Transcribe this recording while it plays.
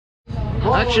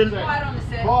Action. Quiet on the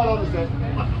set. Quiet on the set.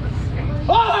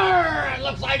 Arr! It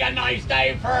looks like a nice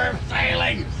day for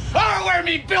sailing. Arr, where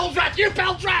me bill dress? You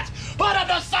bill dress! Put up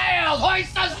the sails!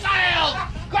 Hoist the sails!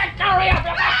 Quick, hurry up!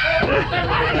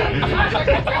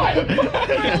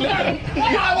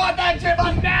 I want that jib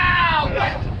on now!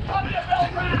 Quick, up your bill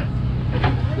dress!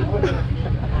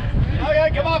 Okay,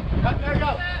 come on. There you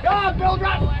go. Come on, bill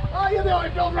dress! Oh, you're the only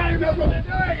bill dress who knows what they're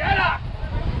doing. Get up!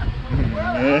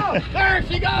 There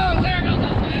she goes! There goes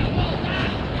the sail! Well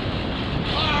done!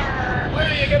 Arr, where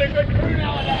do you get a good crew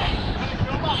nowadays?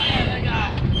 Come on, there they go.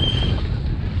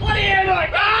 What are you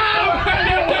doing? Oh!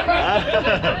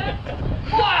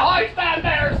 Hoist that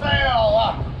there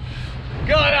sail!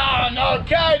 Good on,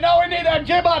 okay. Now we need that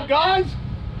jib up, guys.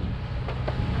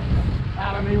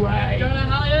 Out of me way. Going on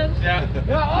halyards?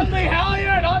 Yeah, on the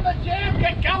halyard, on the jib.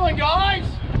 Get going, guys.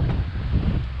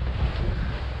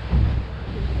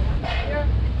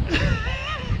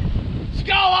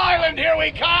 Skull Island, here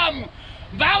we come!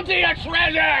 Bounty a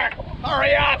treasure!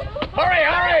 Hurry up! Hurry,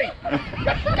 hurry!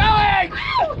 Going!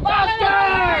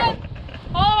 Faster!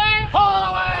 All away! All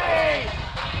away!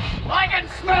 I can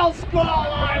smell Skull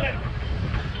Island!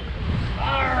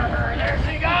 Arr, there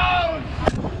she goes!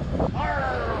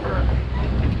 Arr.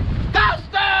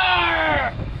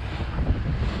 Faster!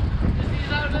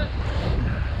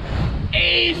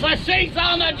 Ease the sheets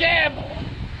on the jib!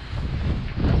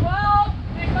 12,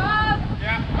 pick up!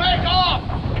 Break off!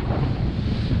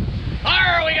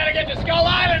 Arr, we gotta get to Skull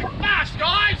Island fast,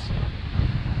 guys!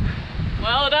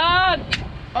 Well done!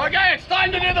 Okay, it's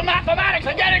time to do the mathematics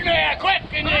of getting there! Quick,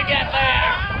 can you get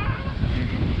there?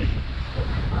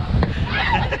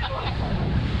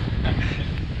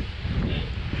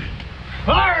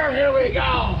 Arr, here we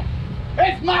go!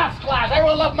 It's maths class!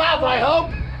 Everyone love math, I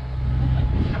hope!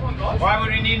 Why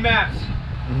would we need maps?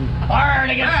 Arr,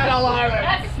 to get Skull Island!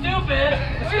 That's stupid!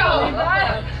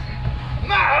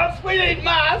 Maths? We need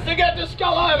maths to get to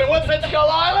Skull Island! What's at Skull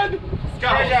Island?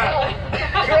 Treasure!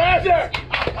 Treasure!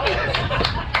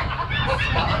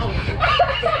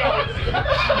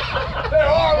 There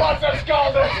are lots of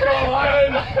skulls at Skull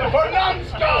Island, but none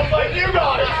skulls like you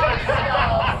guys!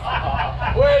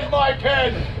 Where's my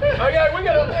pen? Okay,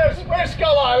 where's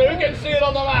Skull Island? We can see it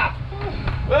on the map.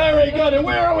 Very good, and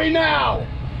where are we now?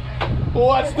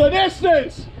 What's the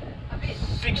distance?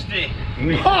 60.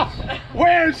 Ha!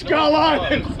 Where's Skull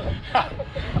Island?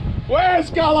 Where's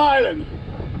Skull Island?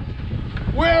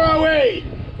 Where are we?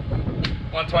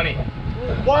 120.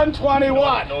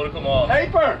 121. Nautical miles.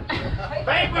 Paper!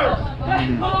 Paper!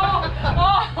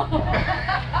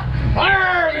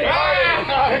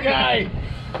 Okay.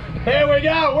 Here we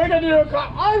go. We're going to do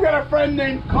I've got a friend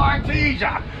named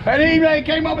Cartesia. And he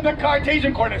came up with the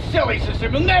Cartesian coordinate. Silly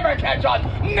system. You'll never catch on.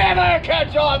 Never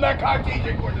catch on the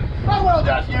Cartesian coordinate. But we'll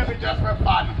just use it just for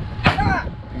fun.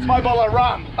 It's my bowl of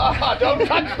rum. Don't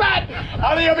touch that.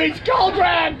 Or you'll be skull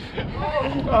dragged.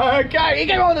 Okay. He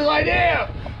came up with this idea.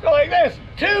 Go like this.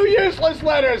 2 useless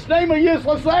letters. Name a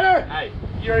useless letter. Hey.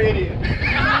 You're an idiot.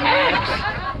 X.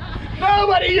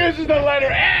 Nobody uses the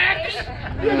letter X.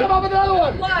 You come up with another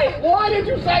one. Why? Why did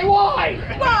you say why?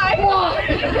 Why? Why?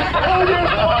 Oh, you're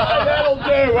why. That'll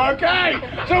do. Okay.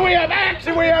 So we have X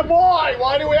and we have Y.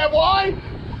 Why do we have Y?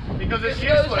 Because it's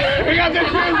useless. Because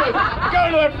it's useless. Go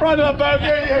to the front of the boat.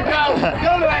 There you go.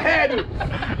 Go to the head.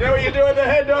 You know what you do with the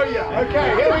head, don't you?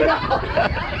 Okay. Here we go.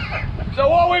 So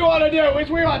what we want to do is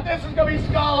this is going to be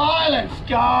Skull Island.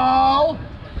 Skull.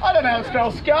 I don't know how to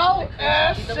spell skull.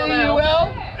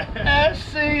 S-C-U-L.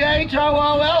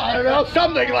 S-C-H-O-O-L. I don't know,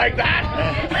 something like that.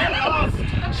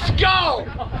 Skull.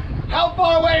 How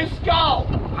far away is Skull?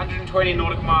 120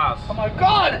 nautical miles. Oh my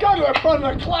God, go to the front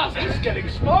of the class. He's getting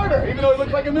smarter, even though he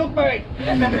looks like a milkmaid.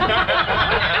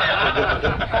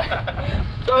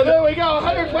 So there we go,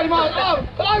 120 miles. Oh,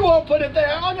 but I won't put it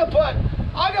there. I'm gonna put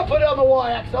it on the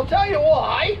y-axis. I'll tell you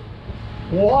why.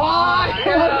 Why?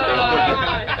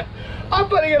 I'm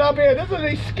putting it up here. This is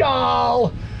a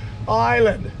Skull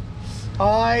Island.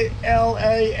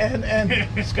 I-L-A-N-N.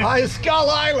 Skull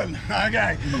Island.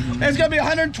 Okay. It's going to be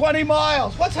 120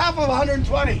 miles. What's half of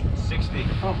 120? 60.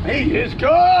 Oh, he is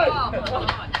good.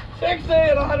 60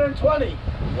 and 120.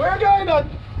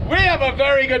 We have a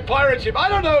very good pirate ship. I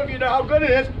don't know if you know how good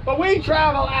it is, but we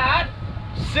travel at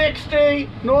 60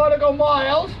 nautical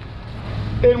miles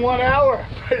in 1 hour.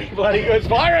 Pretty bloody good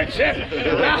pirate ship.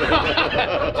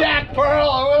 Jack Pearl,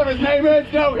 or whatever his name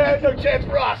is, no chance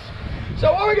for us.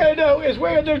 So what we're going to do is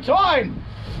we're going to do time.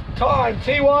 Time,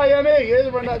 T-Y-M-E.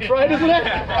 That's right, isn't it?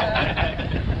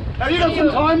 Have you got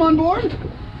some time on board?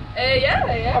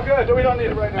 Yeah. Oh, good. We don't need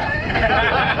it right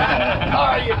now. All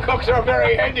right, you cooks are a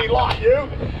very handy lot, you.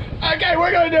 Okay,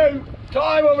 we're going to do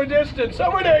time over distance.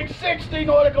 So we're doing 60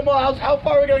 nautical miles. How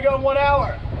far are we going to go in 1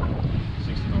 hour?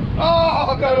 60. Oh,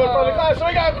 I've got to go in front of the class. So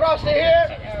we got across to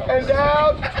here and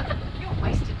down.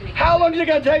 How long is it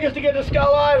going to take us to get to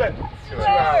Skull Island? 2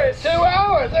 hours. 2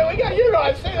 hours. There we go. You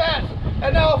guys see that?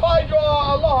 And now if I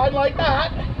draw a line like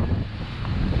that,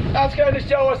 that's going to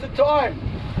show us the time.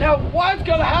 Now what's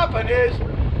going to happen is,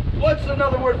 what's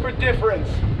another word for difference?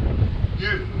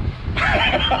 You.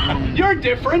 You're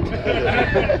different. What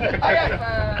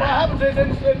happens is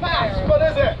in maths, what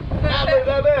is it?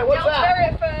 There. What's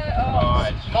that?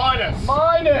 Minus.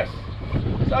 Minus.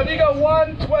 So if you go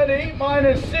 120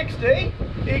 minus 60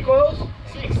 equals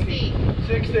 60.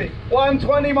 60.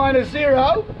 120 minus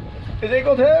 0 is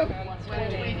equal to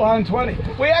 120.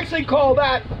 We actually call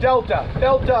that delta.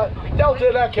 Delta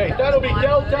in that case. That'll be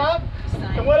delta.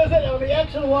 And what is it? It'll be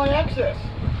x and y axis.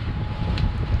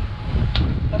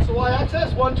 That's the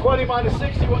y-axis. 120 minus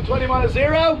 60, 120 minus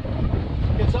 0.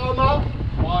 It's on the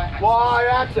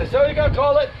y-axis. So you're going to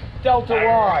call it delta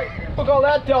y. We'll call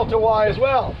that delta y as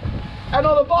well. And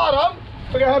on the bottom,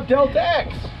 we're going to have delta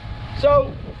x.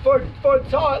 So for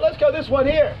time, let's go this one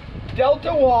here.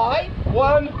 Delta y,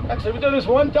 actually we'll do this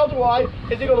one. Delta y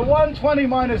is equal to 120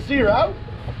 minus 0.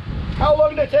 How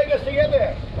long did it take us to get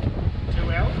there?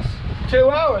 2 hours. 2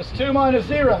 hours. 2 minus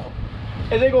 0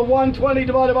 is equal to 120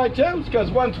 divided by 2,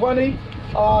 because 120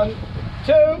 on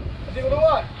 2 is equal to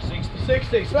what?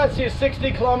 60. So that's your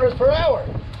 60 kilometers per hour.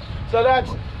 So that's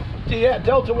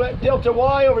delta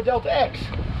y over delta x.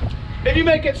 If you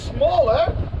make it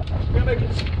smaller, we're going to make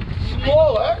it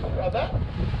smaller. Got that?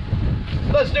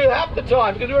 Let's do half the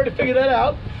time, because we already figured that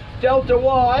out. Delta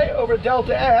y over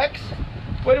delta x.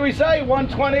 What do we say?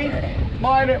 120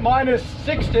 minus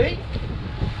 60.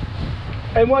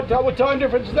 And what time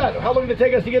difference is that? How long did it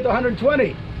take us to get to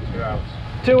 120? 2 hours.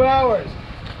 2 hours.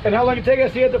 And how long did it take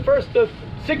us to get to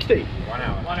 60? 1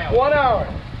 hour. 1 hour. 1 hour.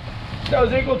 So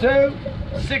it's equal to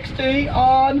 60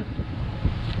 on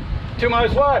 2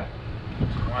 minus 1.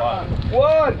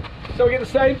 1. So we get the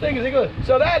same thing as equal.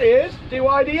 So that is dy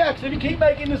dx. If you keep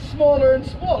making this smaller and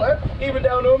smaller, even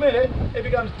down to a minute, it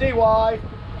becomes dy dx.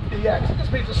 This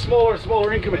means a smaller and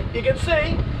smaller increment. You can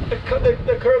see the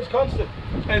curve's constant.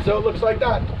 And so it looks like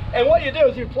that. And what you do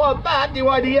is you plot that, dy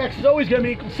dx is always going to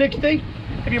be equal to 60.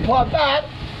 If you plot that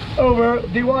over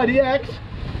dy dx,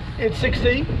 it's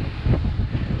 60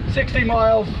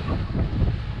 miles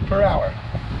per hour.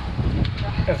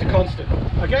 That's a constant.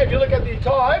 Okay, if you look at the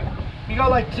time, you go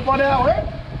like 1 hour.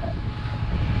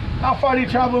 How far do you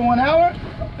travel in 1 hour?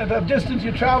 And the distance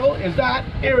you travel is that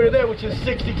area there, which is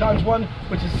 60 times 1,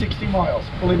 which is 60 miles.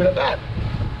 We'll leave it at that.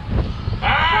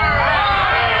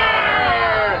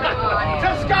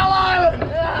 To Skull Island!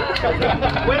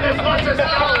 Where there's lots of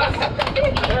skulls.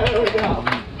 There we go.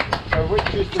 So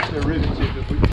which is the derivative of which?